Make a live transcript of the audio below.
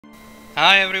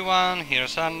Hi everyone,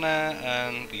 here's Arne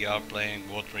and we are playing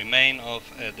What Remain of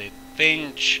Edith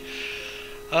Finch.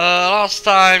 Last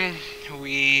time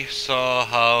we saw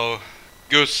how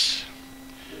Gus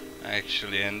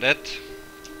actually ended.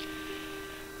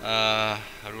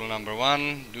 Rule number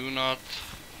 1, do not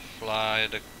fly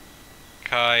the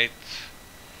kite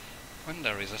when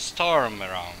there is a storm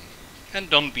around. And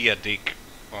don't be a dick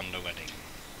on the wedding.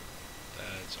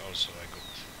 That's also a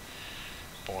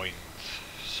good point.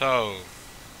 So,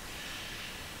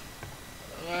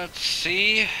 let's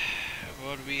see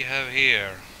what we have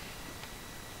here.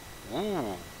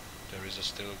 Ooh, there is a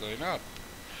still going up.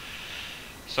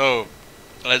 So,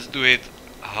 let's do it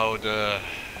how the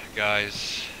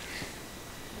guys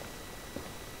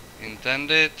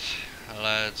intended.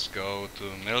 Let's go to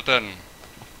Milton.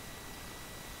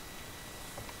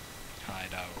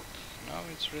 Hideout. No,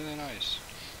 it's really nice.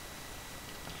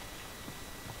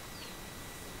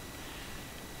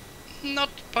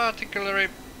 Not particularly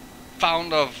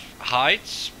fond of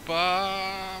heights,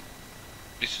 but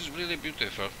this is really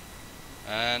beautiful.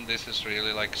 And this is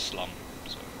really like slum,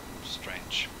 so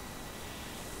strange.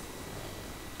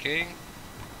 Okay.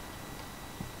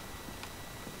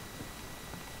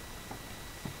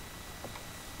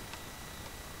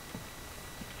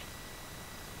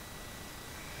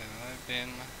 Have I been?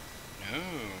 No,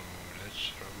 that's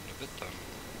from the bottom.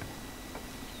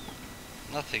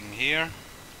 Nothing here.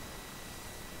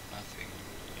 Nothing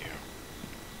here.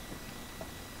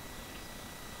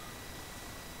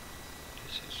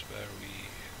 This is where we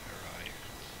arrived.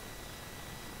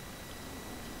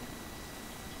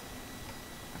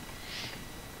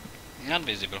 Not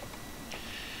visible.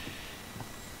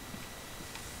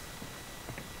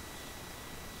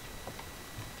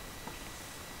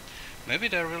 Maybe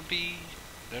there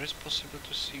is possible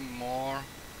to see more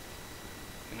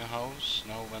in a house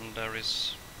now when there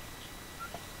is.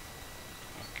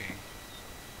 Okay.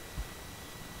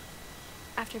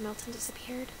 After Milton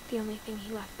disappeared, the only thing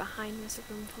he left behind was a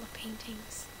room full of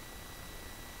paintings.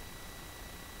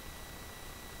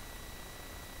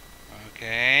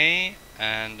 Okay,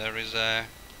 and there is a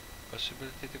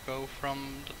possibility to go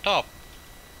from the top.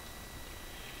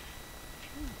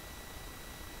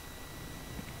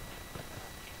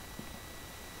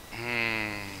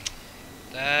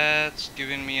 That's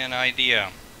giving me an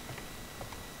idea.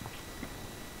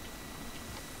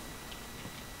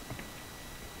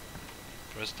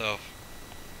 First off,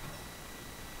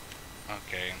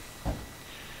 okay,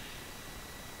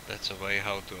 that's a way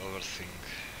how to overthink.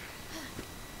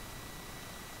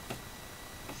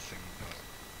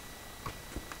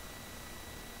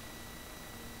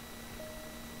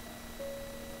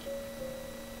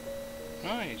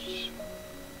 Nice.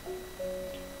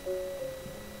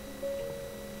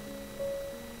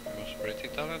 He was pretty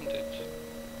talented.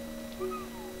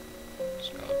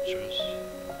 Sculptures,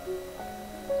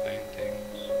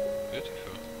 paintings,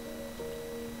 beautiful.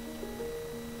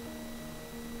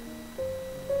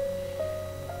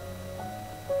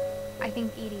 I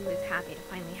think Edie was happy to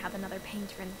finally have another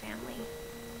painter in the family.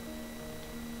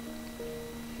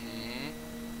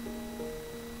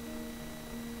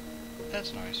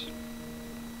 That's nice.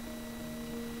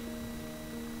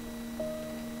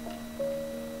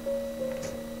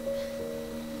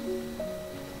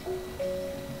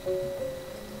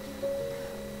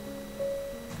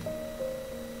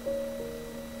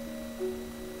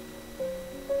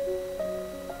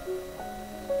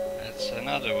 That's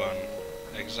another one.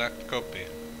 Exact copy.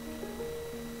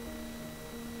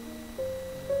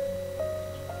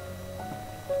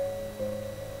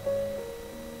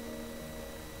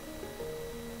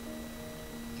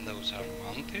 Those are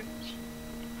mountains?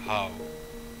 How?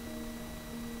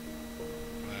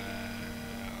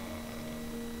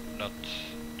 Not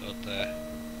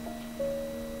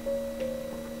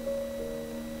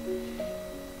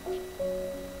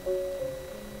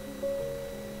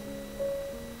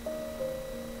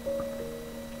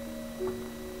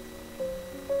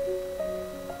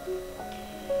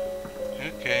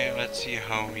Okay, let's see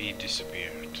how he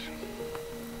disappeared.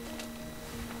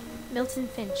 Milton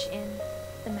Finch in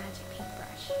The Magic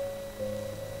Paintbrush.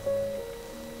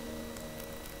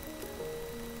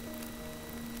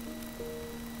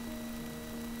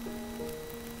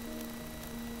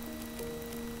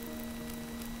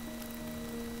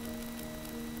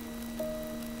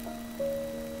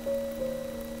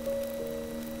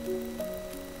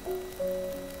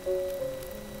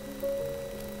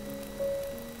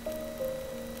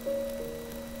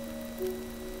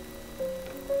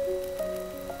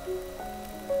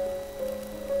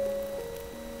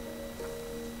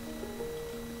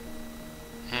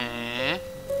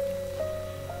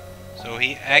 So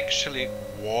he actually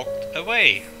walked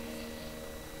away.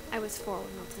 I was 4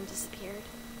 when Milton disappeared.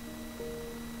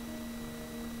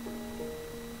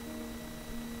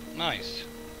 Nice.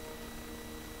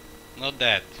 Not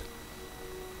dead.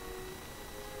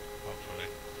 Hopefully.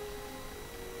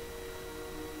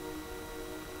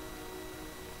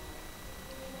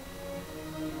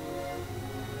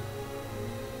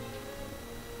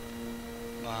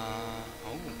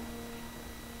 Oh.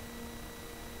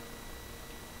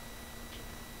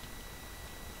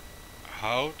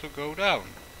 How to go down?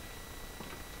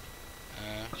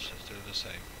 Still the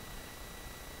same.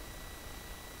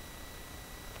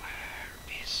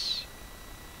 Where is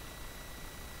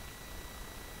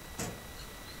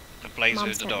the place Mom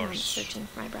with the spent months doors? searching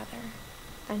for my brother.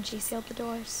 Then she sealed the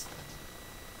doors.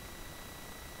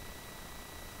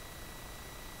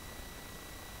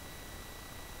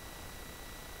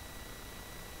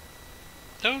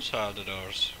 Those are the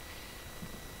doors.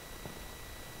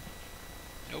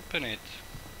 Open it.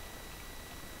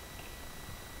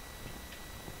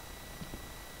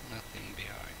 Nothing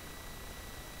behind.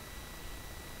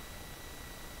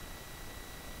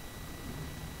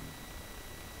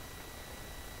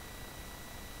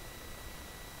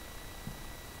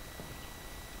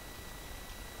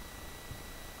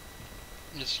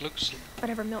 This looks...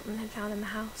 Whatever Milton had found in the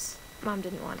house, Mom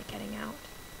didn't want it getting out.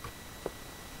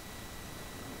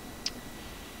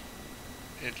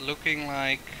 It looking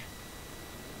like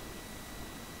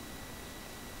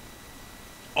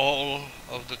all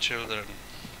of the children,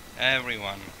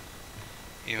 everyone,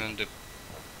 even the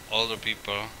older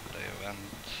people, they went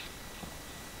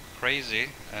crazy,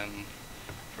 and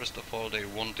first of all they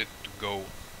wanted to go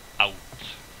out.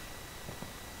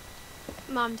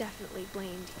 Mom definitely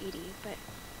blamed Edie, but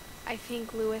I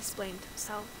think Lewis blamed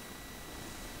himself.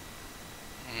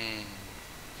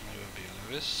 That would be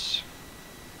Lewis.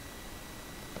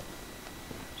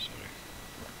 Sorry.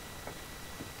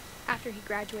 After he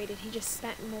graduated, he just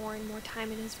spent more and more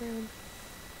time in his room.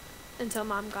 Until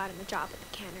Mom got him a job at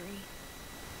the cannery.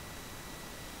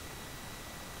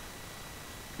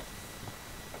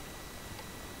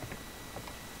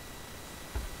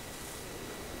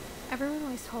 Everyone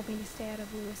always told me to stay out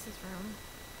of Lewis's room.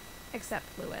 Except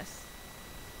Lewis.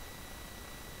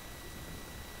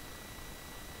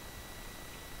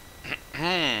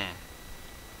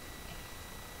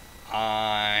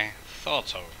 I thought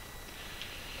so.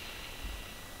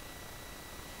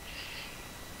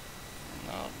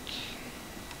 Not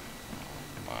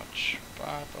much,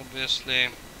 but obviously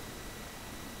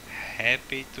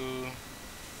happy to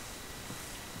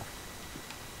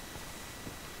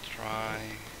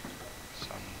try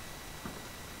some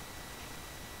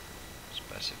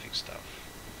specific stuff.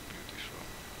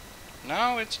 Beautiful.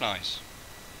 Now it's nice.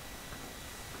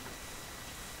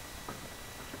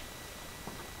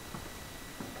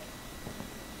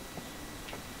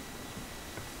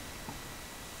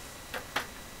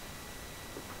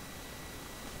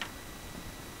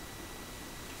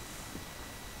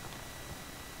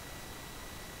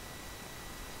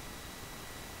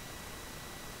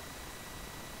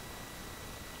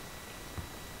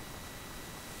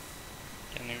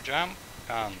 Can you jump?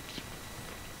 Can't.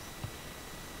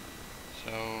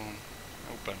 So,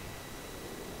 open.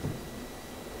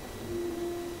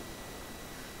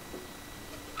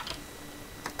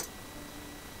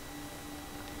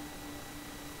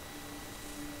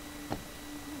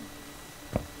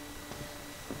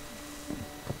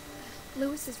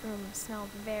 Lewis's room smelled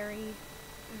very,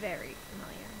 very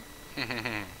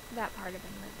familiar. That part of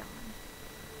him lived on.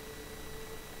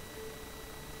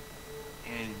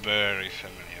 Very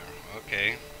familiar.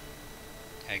 Okay.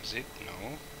 Exit?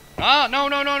 No. Ah! No!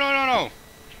 No! No! No! No! No!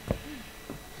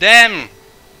 Damn!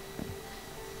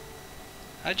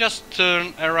 I just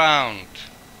turned around.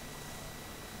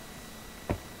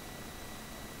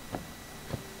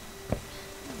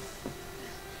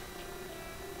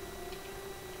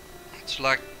 It's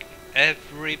like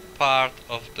every part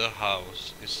of the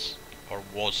house is or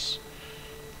was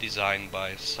designed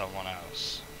by someone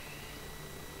else.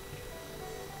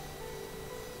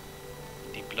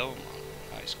 Diploma.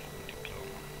 High school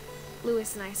diploma.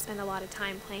 Lewis and I spent a lot of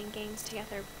time playing games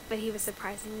together, but he was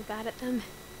surprisingly bad at them.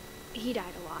 He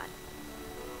died a lot.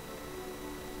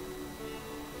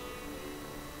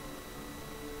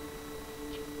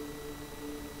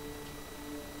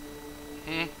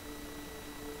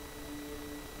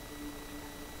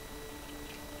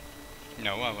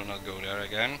 No, I will not go there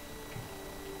again.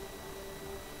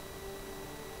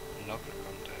 Locker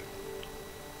contact.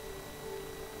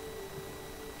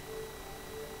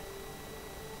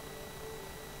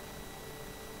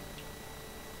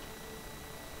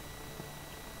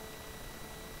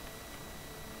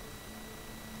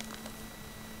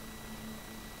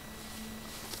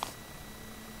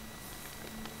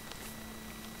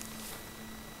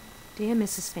 Dear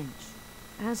Mrs. Finch,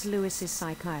 as Lewis's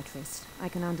psychiatrist, I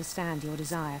can understand your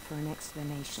desire for an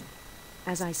explanation.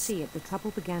 As I see it, the trouble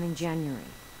began in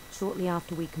January, shortly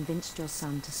after we convinced your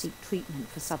son to seek treatment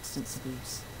for substance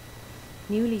abuse.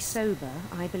 Newly sober,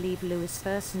 I believe Lewis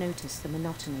first noticed the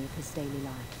monotony of his daily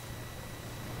life.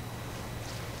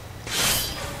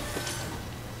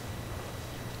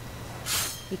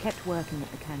 He kept working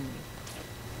at the cannery.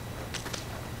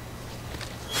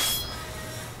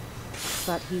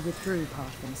 But he withdrew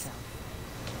part of himself.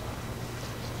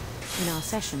 In our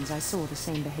sessions, I saw the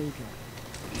same behavior.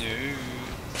 No.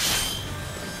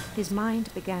 His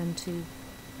mind began to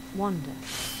wander.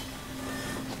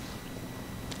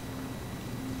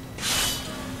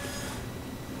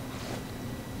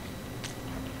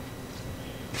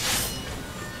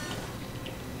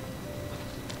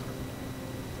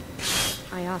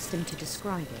 I asked him to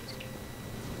describe it.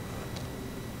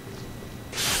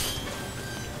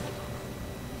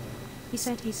 He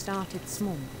said he started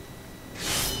small,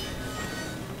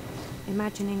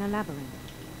 imagining a labyrinth.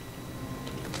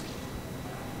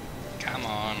 Come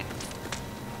on.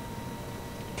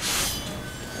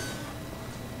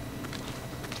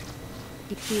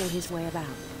 He'd feel his way about.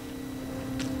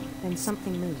 Then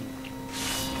something moved.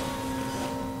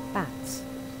 Bats.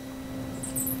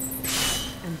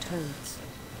 And toads.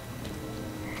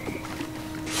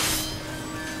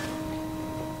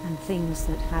 And things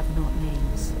that have not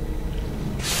names.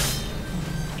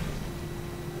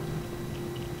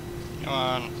 Come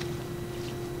on.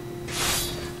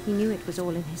 He knew it was all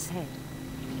in his head.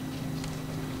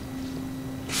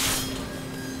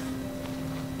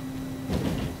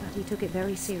 But he took it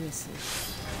very seriously.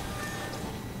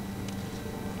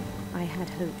 I had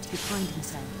hoped he'd find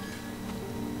himself.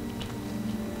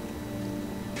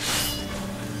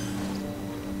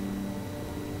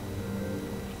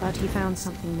 But he found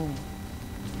something more.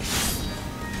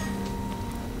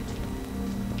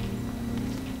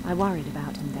 I worried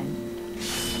about him then,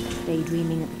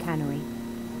 daydreaming at the cannery.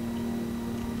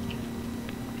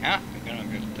 Yeah, we're gonna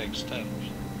go take steps.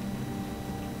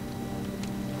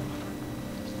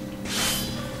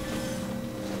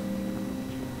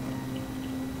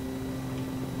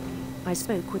 I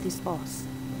spoke with his boss.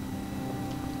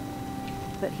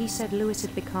 But he said Lewis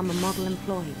had become a model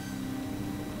employee.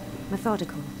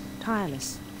 Methodical,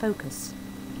 tireless, focused.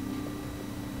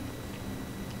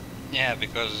 Yeah,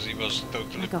 because he was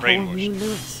totally Like a whole new brainwashed.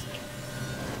 Lewis.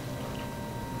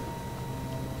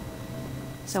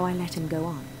 So I let him go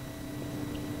on.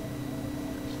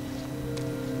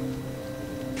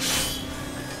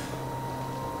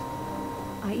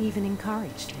 I even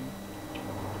encouraged him.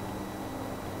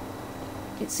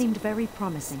 It seemed very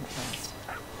promising at first.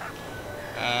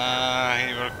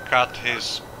 He will cut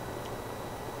his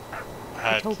He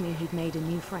head. told me he'd made a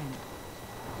new friend.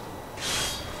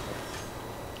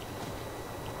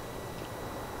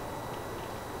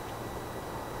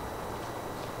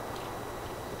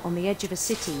 On the edge of a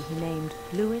city he named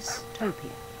Lewis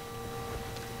Topia.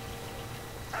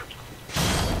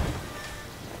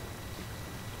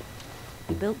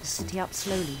 He built the city up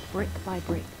slowly, brick by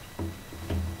brick.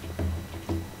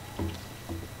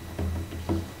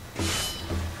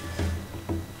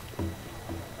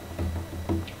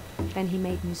 Then he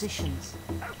made musicians.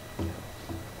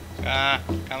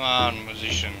 Come on,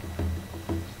 musician.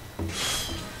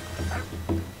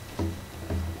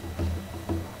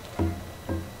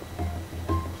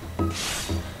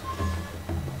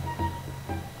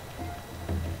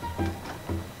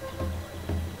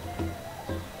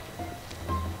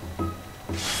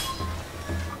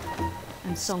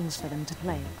 And songs for them to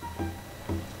play.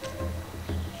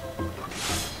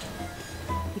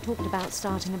 He talked about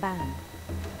starting a band.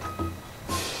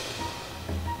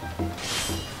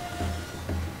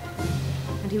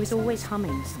 And he was always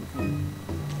humming something.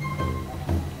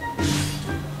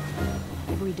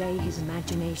 Every day his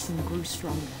imagination grew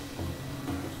stronger.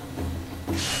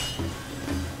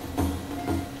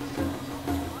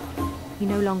 He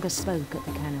no longer spoke at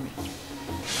the cannery.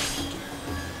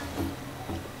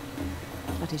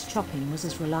 But his chopping was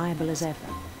as reliable as ever.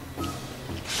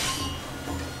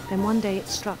 Then one day it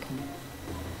struck him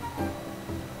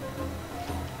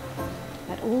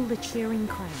that all the cheering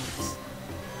crowds,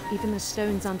 even the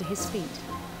stones under his feet,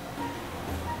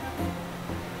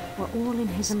 were all in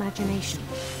his imagination.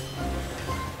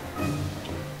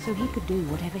 So he could do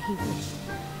whatever he wished.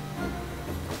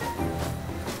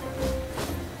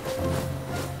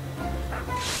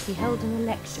 He held an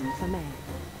election for mayor.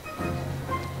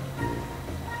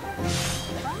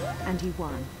 And he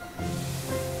won.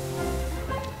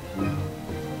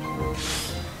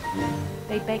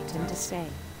 They begged him to stay,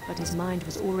 but his mind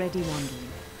was already wandering.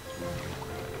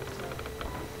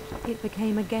 It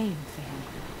became a game for him.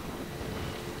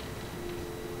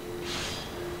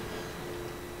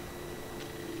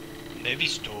 The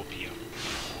dystopia.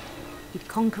 He'd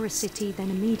conquer a city, then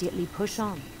immediately push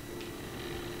on.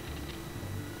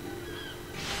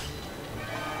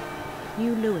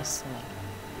 New Louisville.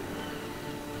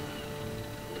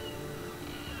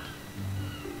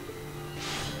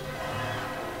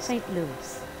 St.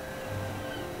 Louis.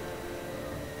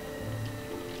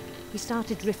 He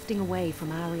started drifting away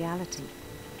from our reality.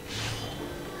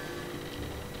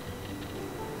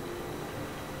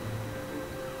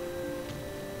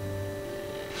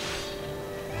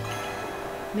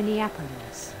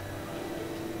 Minneapolis.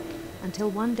 Until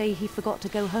one day he forgot to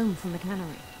go home from the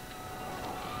cannery.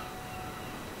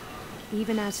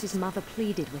 Even as his mother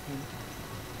pleaded with him,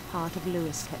 part of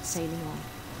Lewis kept sailing on.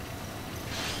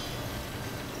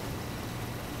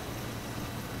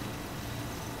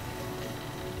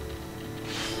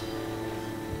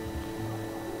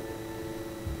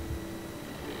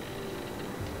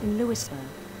 In Louisburg,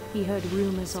 he heard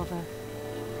rumors of a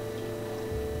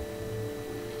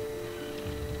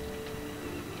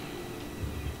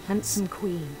handsome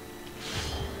queen.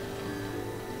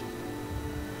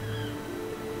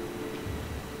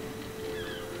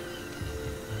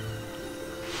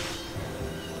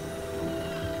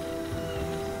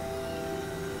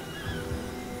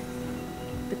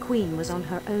 The queen was on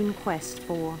her own quest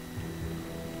for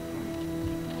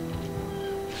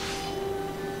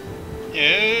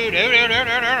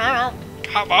No.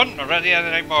 Come on, already at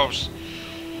the rainbows.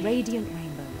 radiant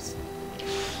rainbows.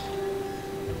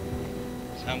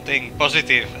 Something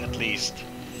positive, at least.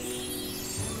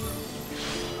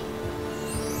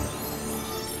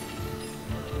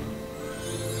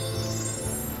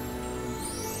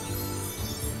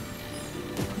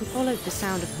 He followed the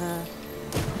sound of her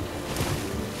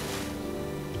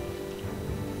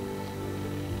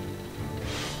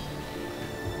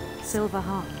silver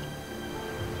harp.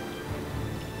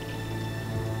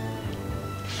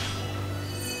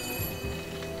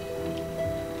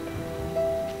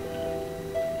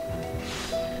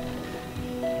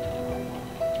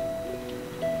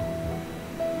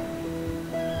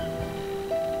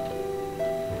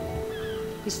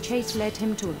 His chase led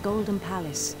him to a golden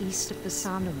palace east of the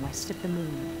sun and west of the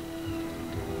moon.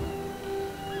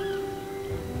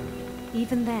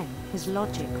 Even then, his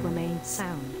logic remained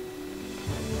sound.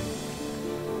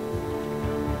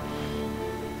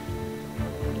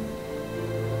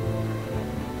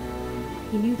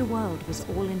 He knew the world was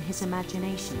all in his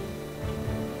imagination.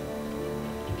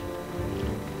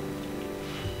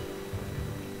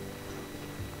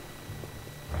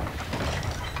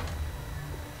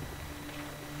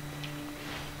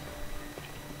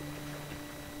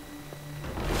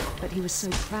 But he was so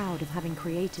proud of having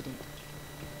created it.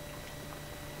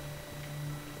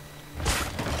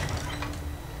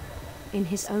 In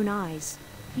his own eyes,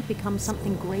 he'd become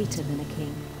something greater than a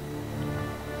king.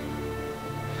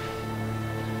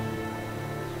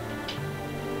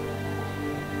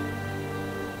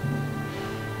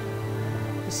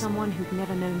 For someone who'd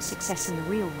never known success in the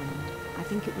real world, I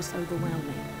think it was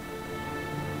overwhelming.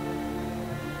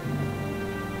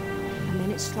 And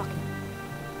then it struck him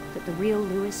that the real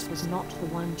Lewis was not the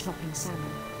one chopping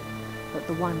salmon, but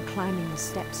the one climbing the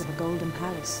steps of a golden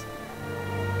palace.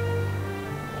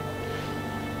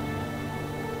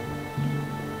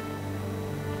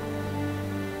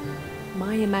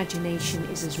 My imagination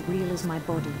is as real as my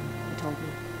body, he told me.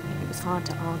 It was hard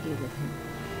to argue with him.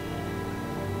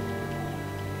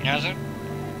 Yes, sir.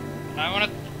 I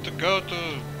wanted to go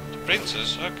to the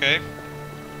princess, okay.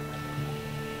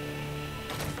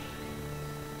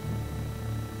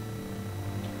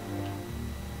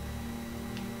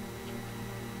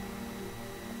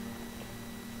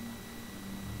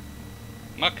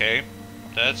 Okay,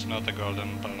 that's not a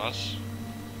golden palace.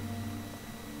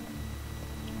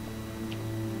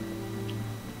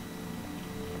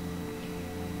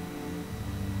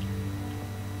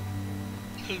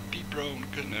 Be brown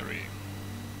canary.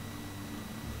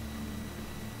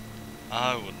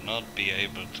 I would not be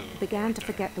able to. Began to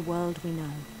forget the world we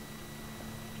know.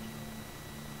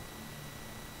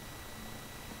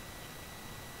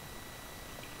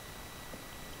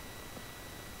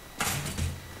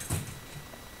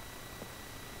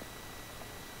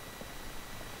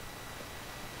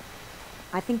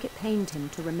 I think it pained him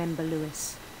to remember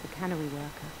Lewis, the cannery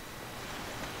worker.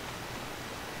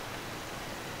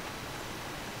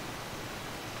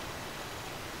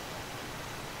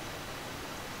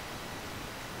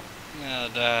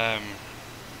 Damn.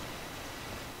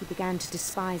 He began to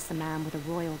despise the man with a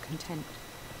royal contempt.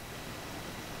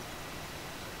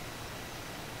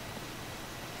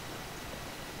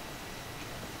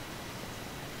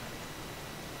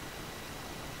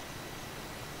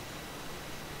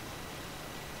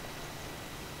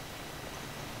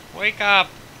 Wake up!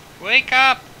 Wake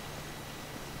up!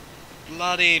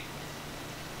 Bloody...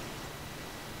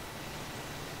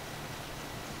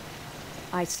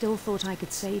 I still thought I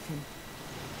could save him.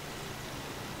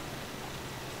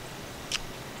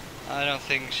 I don't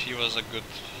think she was a good...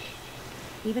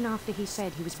 Even after he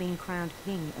said he was being crowned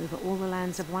king over all the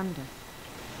lands of wonder.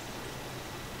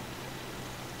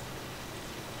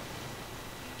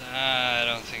 I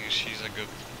don't think she's a good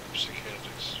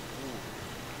psychiatrist. Ooh.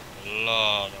 A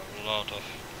lot of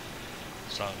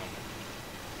salmon.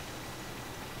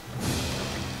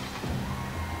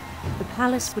 The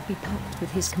palace would be packed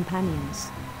with his companions.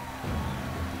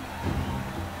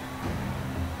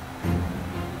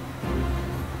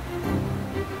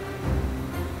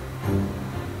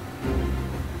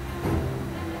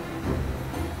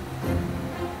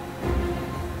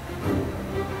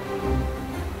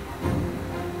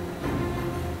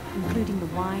 Including the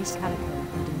wise Calico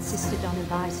who'd insisted on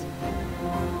advising him.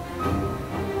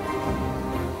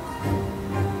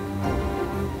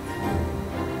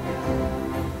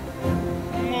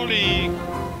 Molly!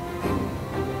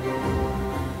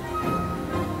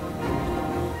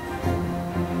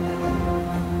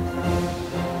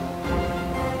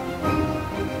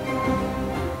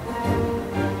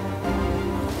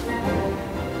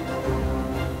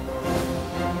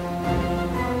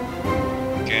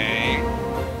 Okay.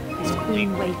 His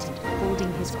queen waited,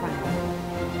 holding his crown.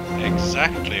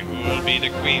 Exactly, who will be the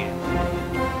queen?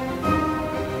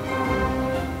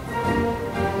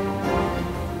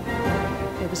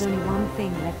 There was only one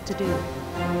thing left to do.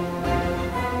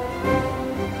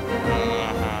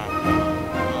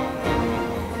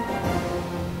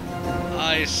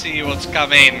 I see what's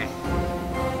coming.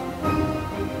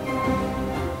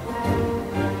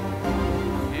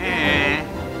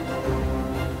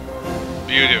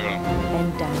 Beautiful.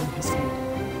 Bend down his head.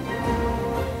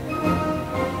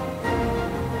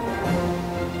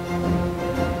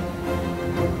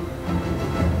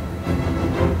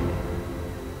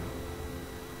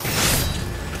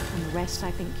 And the rest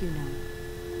I think you know.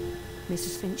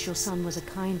 Mrs. Finch, your son was a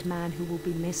kind man who will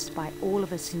be missed by all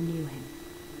of us who knew him.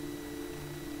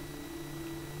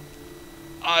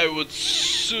 I would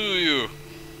sue you.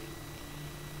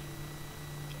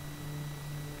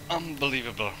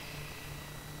 Unbelievable.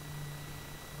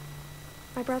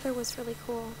 My brother was really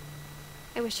cool.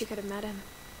 I wish you could have met him.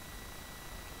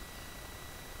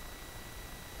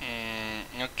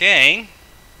 Okay.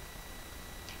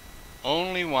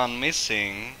 Only one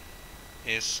missing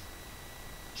is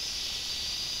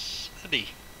Eddie.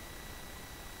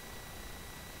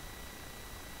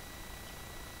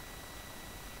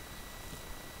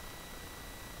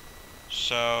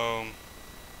 So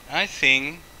I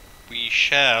think we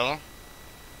shall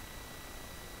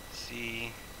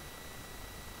see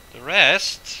the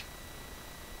rest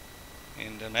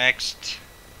in the next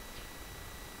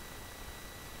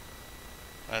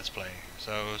Let's Play.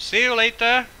 So see you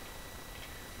later.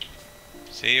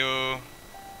 See you.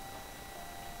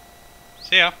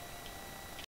 See ya.